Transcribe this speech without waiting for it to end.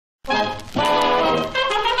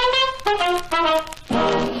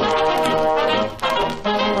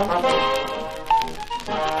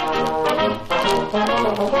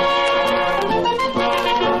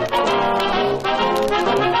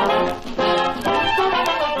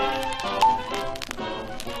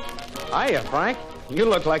Hiya, Frank. You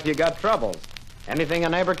look like you got troubles. Anything a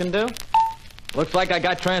neighbor can do? Looks like I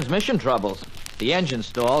got transmission troubles. The engine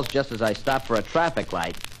stalls just as I stop for a traffic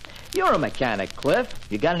light. You're a mechanic, Cliff.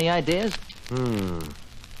 You got any ideas?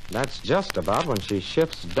 That's just about when she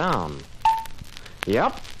shifts down.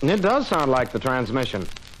 Yep, it does sound like the transmission.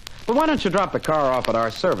 But why don't you drop the car off at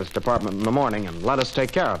our service department in the morning and let us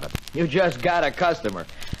take care of it? You just got a customer.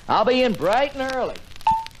 I'll be in bright and early.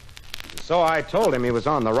 So I told him he was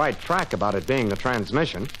on the right track about it being the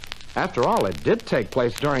transmission. After all, it did take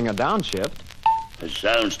place during a downshift. It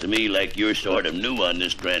sounds to me like you're sort of new on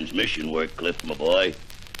this transmission work, Cliff, my boy.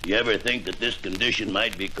 You ever think that this condition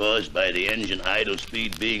might be caused by the engine idle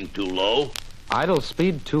speed being too low? Idle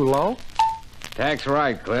speed too low? That's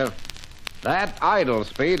right, Cliff. That idle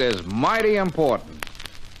speed is mighty important.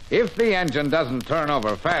 If the engine doesn't turn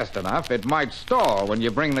over fast enough, it might stall when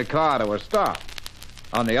you bring the car to a stop.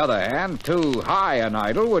 On the other hand, too high an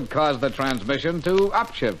idle would cause the transmission to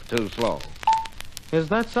upshift too slow. Is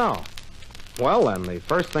that so? Well, then, the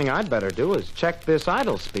first thing I'd better do is check this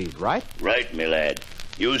idle speed, right? Right, me lad.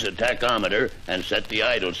 Use a tachometer and set the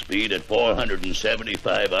idle speed at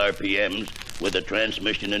 475 RPMs with the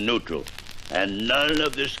transmission in neutral. And none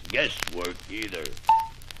of this guesswork either.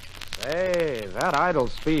 Hey, that idle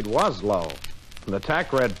speed was low. The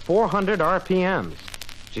tach read 400 RPMs.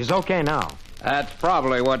 She's okay now. That's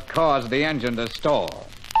probably what caused the engine to stall.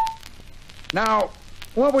 Now,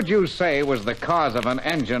 what would you say was the cause of an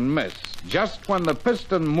engine miss just when the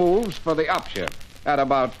piston moves for the upshift at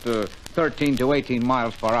about 13 to 18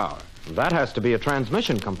 miles per hour? That has to be a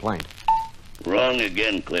transmission complaint. Wrong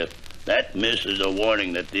again, Cliff. That miss is a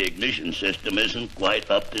warning that the ignition system isn't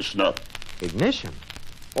quite up to snuff. Ignition?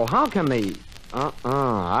 Well, how can the...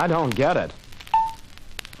 I don't get it.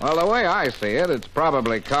 Well, the way I see it, it's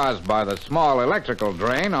probably caused by the small electrical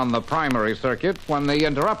drain on the primary circuit when the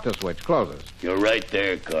interrupter switch closes. You're right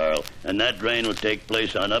there, Carl. And that drain will take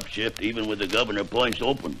place on upshift even with the governor points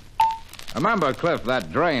open. Remember, Cliff,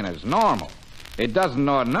 that drain is normal. It doesn't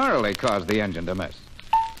ordinarily cause the engine to miss.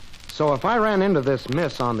 So if I ran into this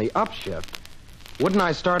miss on the upshift, wouldn't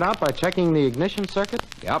I start out by checking the ignition circuit?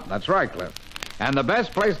 Yep, that's right, Cliff. And the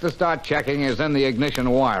best place to start checking is in the ignition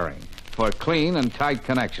wiring for clean and tight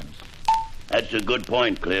connections. That's a good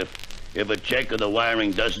point, Cliff. If a check of the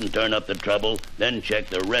wiring doesn't turn up the trouble, then check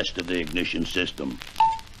the rest of the ignition system.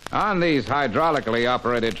 On these hydraulically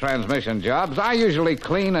operated transmission jobs, I usually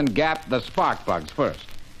clean and gap the spark plugs first.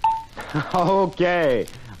 Okay,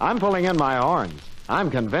 I'm pulling in my horns.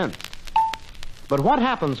 I'm convinced. But what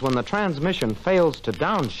happens when the transmission fails to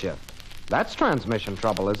downshift? That's transmission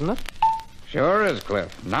trouble, isn't it? Sure is,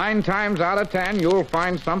 Cliff. 9 times out of 10, you'll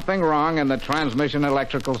find something wrong in the transmission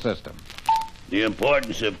electrical system. The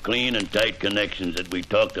importance of clean and tight connections that we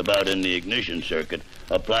talked about in the ignition circuit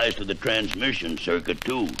applies to the transmission circuit,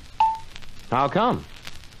 too. How come?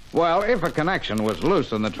 Well, if a connection was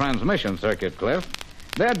loose in the transmission circuit, Cliff,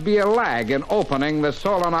 there'd be a lag in opening the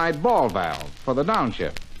solenoid ball valve for the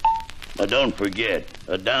downshift. But don't forget,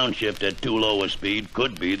 a downshift at too low a speed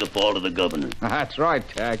could be the fault of the governor. That's right,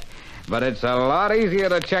 Jack. But it's a lot easier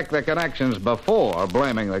to check the connections before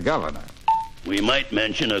blaming the governor. We might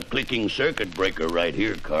mention a clicking circuit breaker right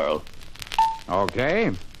here, Carl.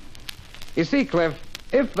 Okay. You see, Cliff,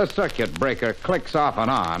 if the circuit breaker clicks off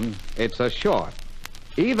and on, it's a short.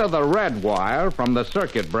 Either the red wire from the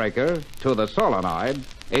circuit breaker to the solenoid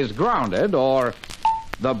is grounded, or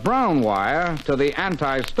the brown wire to the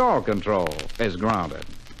anti-stall control is grounded.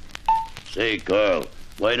 Say, Carl,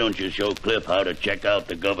 why don't you show Cliff how to check out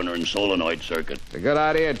the governor and solenoid circuit? It's a good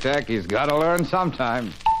idea, Tech. He's got to learn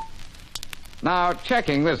sometime. Now,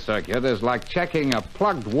 checking this circuit is like checking a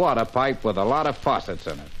plugged water pipe with a lot of faucets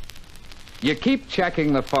in it. You keep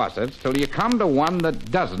checking the faucets till you come to one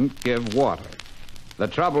that doesn't give water. The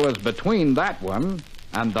trouble is between that one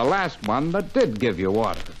and the last one that did give you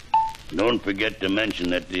water. Don't forget to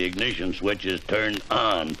mention that the ignition switch is turned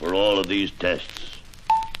on for all of these tests.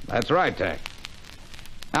 That's right, Tech.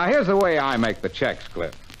 Now, here's the way I make the checks,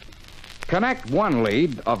 Cliff. Connect one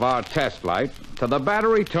lead of our test light to the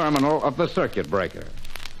battery terminal of the circuit breaker,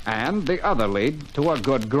 and the other lead to a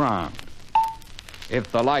good ground. If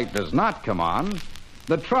the light does not come on,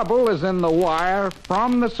 the trouble is in the wire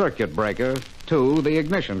from the circuit breaker to the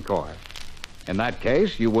ignition coil. In that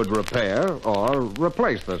case, you would repair or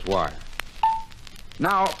replace this wire.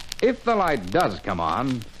 Now, If the light does come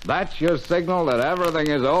on, that's your signal that everything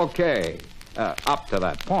is okay, up to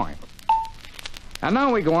that point. And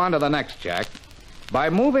now we go on to the next check by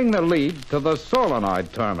moving the lead to the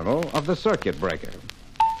solenoid terminal of the circuit breaker.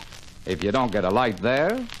 If you don't get a light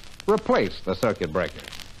there, replace the circuit breaker.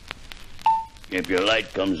 If your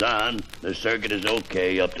light comes on, the circuit is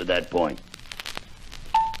okay up to that point.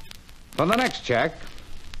 For the next check,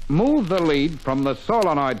 move the lead from the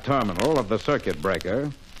solenoid terminal of the circuit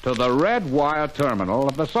breaker to the red wire terminal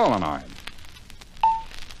of the solenoid.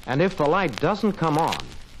 And if the light doesn't come on,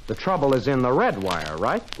 the trouble is in the red wire,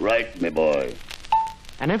 right? Right, me boy.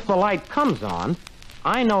 And if the light comes on,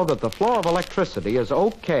 I know that the flow of electricity is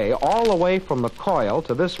okay all the way from the coil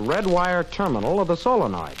to this red wire terminal of the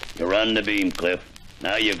solenoid. You're on the beam, Cliff.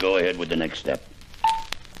 Now you go ahead with the next step.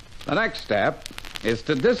 The next step is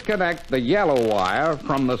to disconnect the yellow wire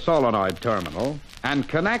from the solenoid terminal and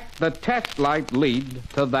connect the test light lead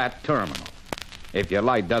to that terminal. If your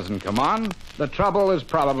light doesn't come on, the trouble is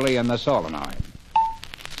probably in the solenoid.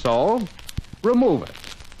 So, remove it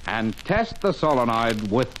and test the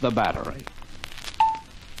solenoid with the battery.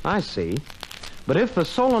 I see. But if the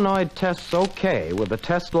solenoid tests okay with the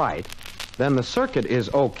test light, then the circuit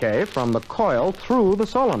is okay from the coil through the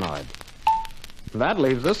solenoid. That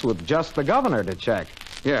leaves us with just the governor to check.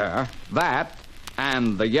 Yeah, that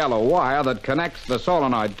and the yellow wire that connects the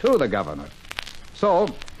solenoid to the governor. So,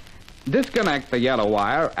 disconnect the yellow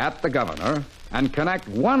wire at the governor and connect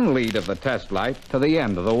one lead of the test light to the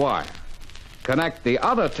end of the wire. Connect the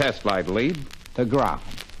other test light lead to ground.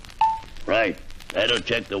 Right. That'll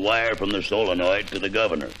check the wire from the solenoid to the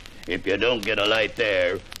governor. If you don't get a light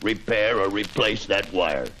there, repair or replace that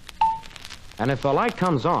wire. And if the light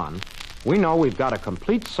comes on, we know we've got a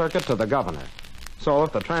complete circuit to the governor. So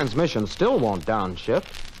if the transmission still won't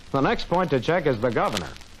downshift, the next point to check is the governor.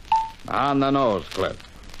 On the nose, Cliff.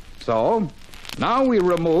 So, now we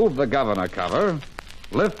remove the governor cover,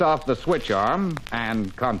 lift off the switch arm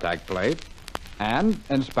and contact plate, and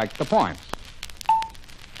inspect the points.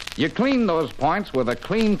 You clean those points with a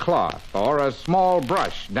clean cloth or a small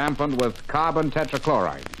brush dampened with carbon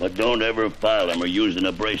tetrachloride. But don't ever file them or use an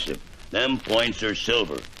abrasive. Them points are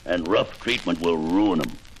silver, and rough treatment will ruin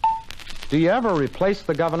them. Do you ever replace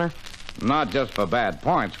the governor? Not just for bad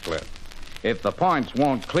points, Cliff. If the points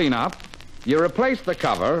won't clean up, you replace the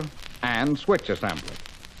cover and switch assembly.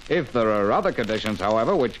 If there are other conditions,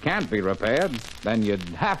 however, which can't be repaired, then you'd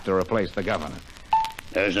have to replace the governor.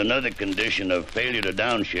 There's another condition of failure to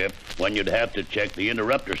downshift when you'd have to check the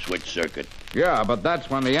interrupter switch circuit. Yeah, but that's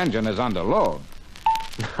when the engine is under load.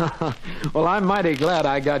 Well, I'm mighty glad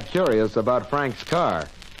I got curious about Frank's car.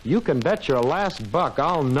 You can bet your last buck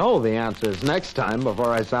I'll know the answers next time before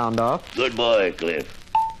I sound off. Good boy, Cliff.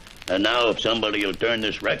 And now if somebody will turn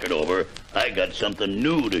this record over, I got something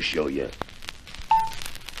new to show you.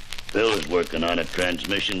 Phil's working on a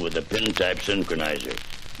transmission with a pin-type synchronizer.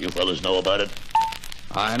 You fellas know about it?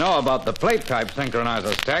 I know about the plate-type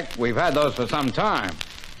synchronizers, Tech. We've had those for some time.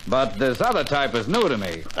 But this other type is new to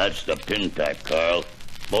me. That's the pin-type, Carl.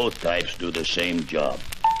 Both types do the same job.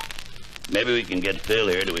 Maybe we can get Phil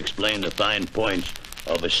here to explain the fine points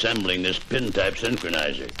of assembling this pin-type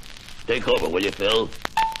synchronizer. Take over, will you, Phil?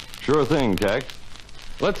 Sure thing, Tech.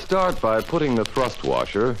 Let's start by putting the thrust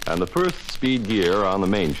washer and the first speed gear on the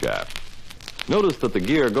main shaft. Notice that the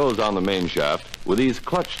gear goes on the main shaft with these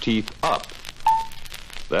clutch teeth up.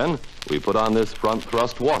 Then we put on this front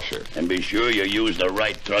thrust washer. And be sure you use the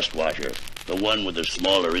right thrust washer, the one with the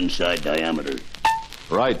smaller inside diameter.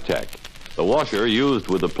 Right, Tech. The washer used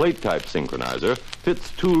with the plate-type synchronizer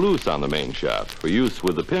fits too loose on the main shaft for use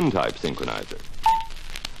with the pin-type synchronizer.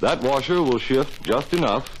 That washer will shift just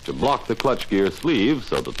enough to block the clutch gear sleeve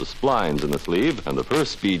so that the splines in the sleeve and the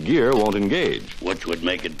first speed gear won't engage. Which would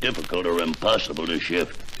make it difficult or impossible to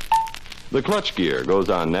shift. The clutch gear goes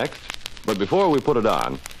on next, but before we put it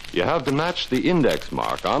on, you have to match the index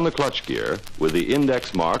mark on the clutch gear with the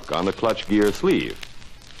index mark on the clutch gear sleeve.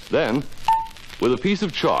 Then, with a piece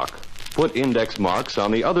of chalk, put index marks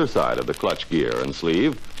on the other side of the clutch gear and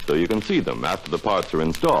sleeve so you can see them after the parts are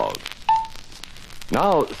installed.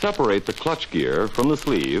 Now separate the clutch gear from the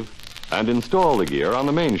sleeve and install the gear on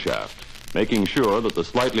the main shaft, making sure that the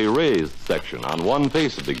slightly raised section on one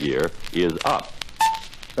face of the gear is up.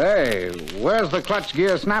 Say, where's the clutch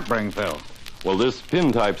gear snap ring, Phil? Well, this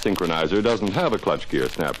pin-type synchronizer doesn't have a clutch gear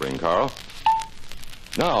snap ring, Carl.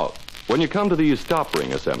 Now, when you come to these stop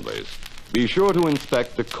ring assemblies, be sure to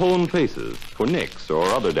inspect the cone faces for nicks or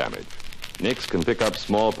other damage. Nicks can pick up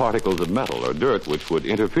small particles of metal or dirt which would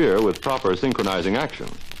interfere with proper synchronizing action.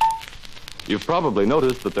 You've probably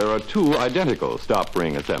noticed that there are two identical stop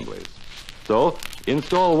ring assemblies. So,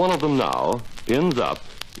 Install one of them now, pins up,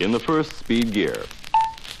 in the first speed gear.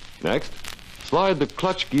 Next, slide the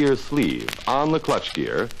clutch gear sleeve on the clutch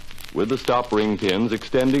gear with the stop ring pins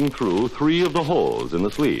extending through 3 of the holes in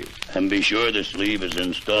the sleeve. And be sure the sleeve is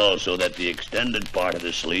installed so that the extended part of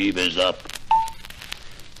the sleeve is up.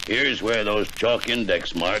 Here's where those chalk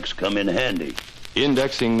index marks come in handy.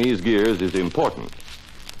 Indexing these gears is important.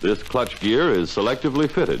 This clutch gear is selectively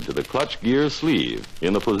fitted to the clutch gear sleeve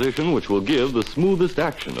in the position which will give the smoothest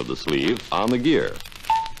action of the sleeve on the gear.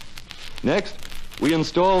 Next, we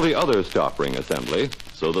install the other stop ring assembly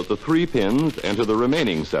so that the 3 pins enter the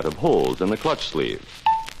remaining set of holes in the clutch sleeve.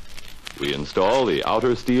 We install the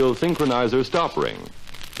outer steel synchronizer stop ring,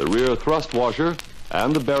 the rear thrust washer,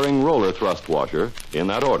 and the bearing roller thrust washer in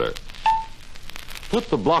that order. Put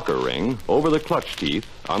the blocker ring over the clutch teeth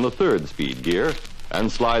on the 3rd speed gear and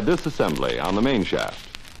slide this assembly on the main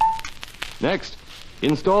shaft. Next,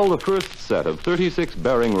 install the first set of 36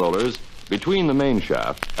 bearing rollers between the main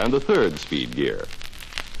shaft and the 3rd speed gear.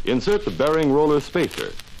 Insert the bearing roller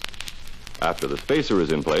spacer. After the spacer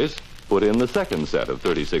is in place, put in the 2nd set of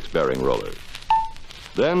 36 bearing rollers.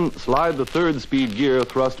 Then slide the 3rd speed gear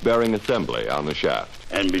thrust bearing assembly on the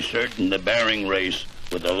shaft. And be certain the bearing race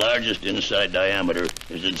with the largest inside diameter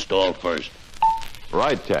is installed first.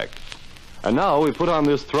 Right, Tech. And now we put on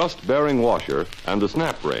this thrust bearing washer and the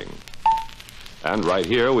snap ring. And right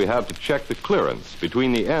here we have to check the clearance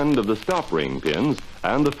between the end of the stop ring pins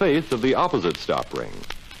and the face of the opposite stop ring.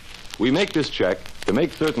 We make this check to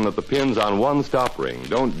make certain that the pins on one stop ring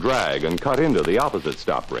don't drag and cut into the opposite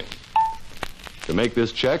stop ring. To make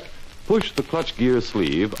this check, push the clutch gear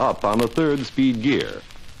sleeve up on the 3rd speed gear.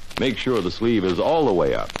 Make sure the sleeve is all the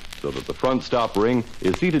way up so that the front stop ring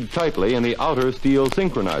is seated tightly in the outer steel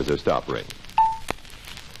synchronizer stop ring.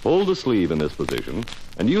 Hold the sleeve in this position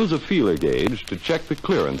and use a feeler gauge to check the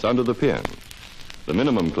clearance under the pin. The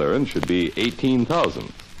minimum clearance should be 18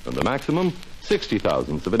 thousandths and the maximum 60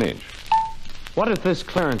 thousandths of an inch. What if this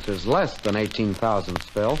clearance is less than 18 thousandths,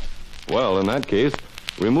 Phil? Well, in that case,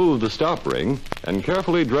 remove the stop ring and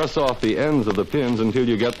carefully dress off the ends of the pins until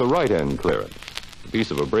you get the right end clearance. A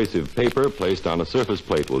piece of abrasive paper placed on a surface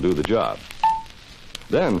plate will do the job.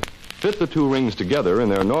 Then, fit the 2 rings together in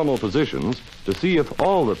their normal positions to see if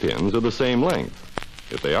all the pins are the same length.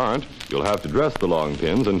 If they aren't, you'll have to dress the long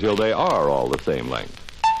pins until they are all the same length.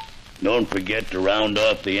 Don't forget to round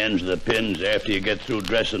off the ends of the pins after you get through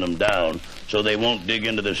dressing them down so they won't dig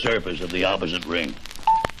into the surface of the opposite ring.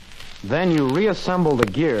 Then you reassemble the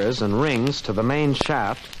gears and rings to the main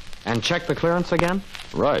shaft and check the clearance again?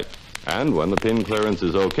 Right. And when the pin clearance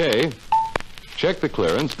is okay, check the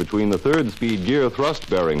clearance between the 3rd speed gear thrust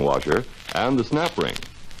bearing washer and the snap ring.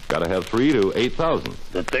 Gotta have 3 to 8 thousandths.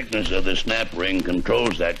 The thickness of the snap ring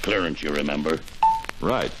controls that clearance, you remember.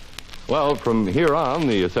 Right. Well, from here on,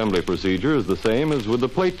 the assembly procedure is the same as with the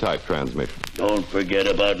plate-type transmission. Don't forget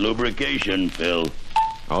about lubrication, Phil.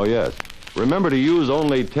 Oh, yes. Remember to use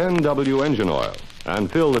only 10W engine oil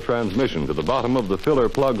and fill the transmission to the bottom of the filler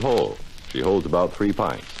plug hole. She holds about 3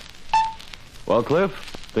 pints. Well, Cliff,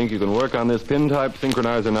 think you can work on this pin-type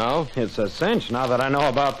synchronizer now? It's a cinch now that I know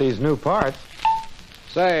about these new parts.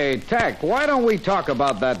 Say, Tech, why don't we talk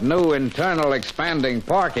about that new internal expanding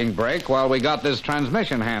parking brake while we got this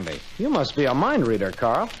transmission handy? You must be a mind reader,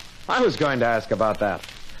 Carl. I was going to ask about that.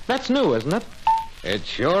 That's new, isn't it? It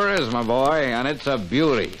sure is, my boy, and it's a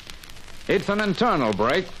beauty. It's an internal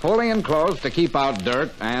brake, fully enclosed to keep out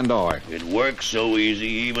dirt and oil. It works so easy,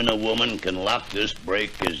 even a woman can lock this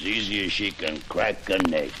brake as easy as she can crack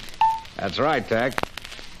an egg. That's right, Tech.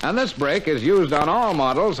 And this brake is used on all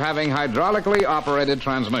models having hydraulically operated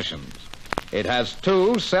transmissions. It has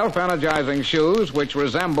 2 self-energizing shoes which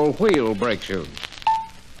resemble wheel brake shoes.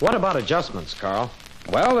 What about adjustments, Carl?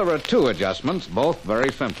 Well, there are 2 adjustments, both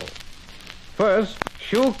very simple. First,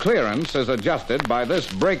 shoe clearance is adjusted by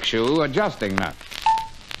this brake shoe adjusting nut.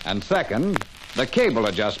 And second, the cable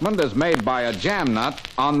adjustment is made by a jam nut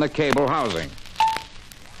on the cable housing.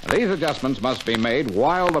 These adjustments must be made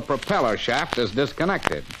while the propeller shaft is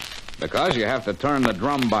disconnected, because you have to turn the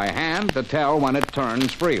drum by hand to tell when it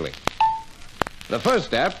turns freely. The first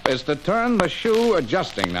step is to turn the shoe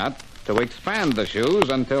adjusting nut to expand the shoes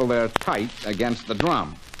until they're tight against the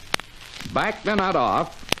drum. Back the nut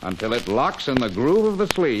off until it locks in the groove of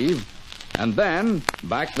the sleeve, and then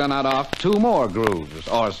back the nut off 2 more grooves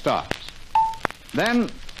or stops. Then,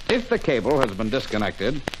 if the cable has been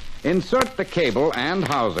disconnected, insert the cable and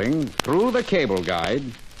housing through the cable guide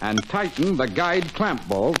and tighten the guide clamp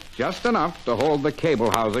bolt just enough to hold the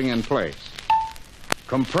cable housing in place.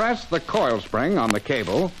 Compress the coil spring on the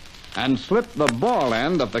cable and slip the ball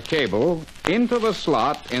end of the cable into the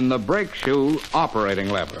slot in the brake shoe operating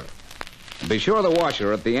lever. Be sure the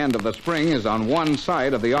washer at the end of the spring is on one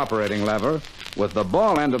side of the operating lever, with the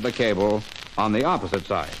ball end of the cable on the opposite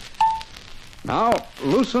side. Now,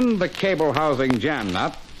 loosen the cable housing jam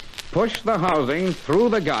nut, push the housing through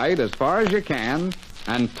the guide as far as you can,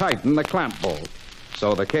 and tighten the clamp bolt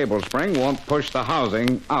so the cable spring won't push the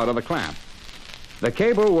housing out of the clamp. The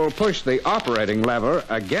cable will push the operating lever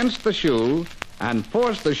against the shoe and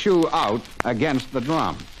force the shoe out against the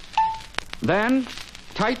drum. Then,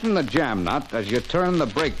 tighten the jam nut as you turn the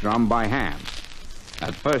brake drum by hand.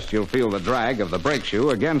 At first, you'll feel the drag of the brake shoe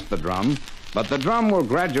against the drum, but the drum will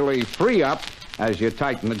gradually free up as you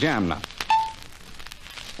tighten the jam nut.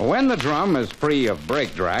 When the drum is free of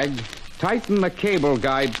brake drag, tighten the cable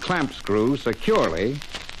guide clamp screw securely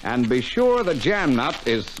and be sure the jam nut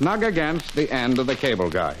is snug against the end of the cable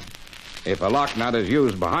guide. If a lock nut is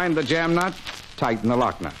used behind the jam nut, tighten the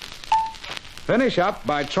lock nut. Finish up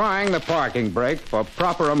by trying the parking brake for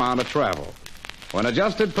proper amount of travel. When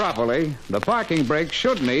adjusted properly, the parking brake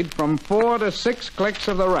should need from 4 to 6 clicks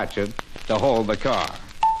of the ratchet to hold the car.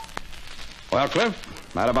 Well,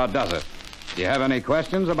 Cliff, that about does it. Do you have any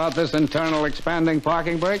questions about this internal expanding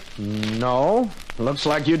parking brake? No. Looks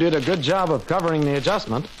like you did a good job of covering the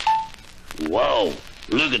adjustment. Whoa,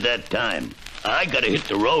 look at that time. I gotta hit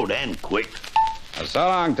the road and quick. So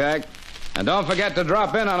long, Tech. And don't forget to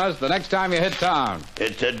drop in on us the next time you hit town.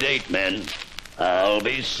 It's a date, men. I'll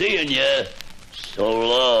be seeing you. So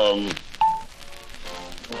long.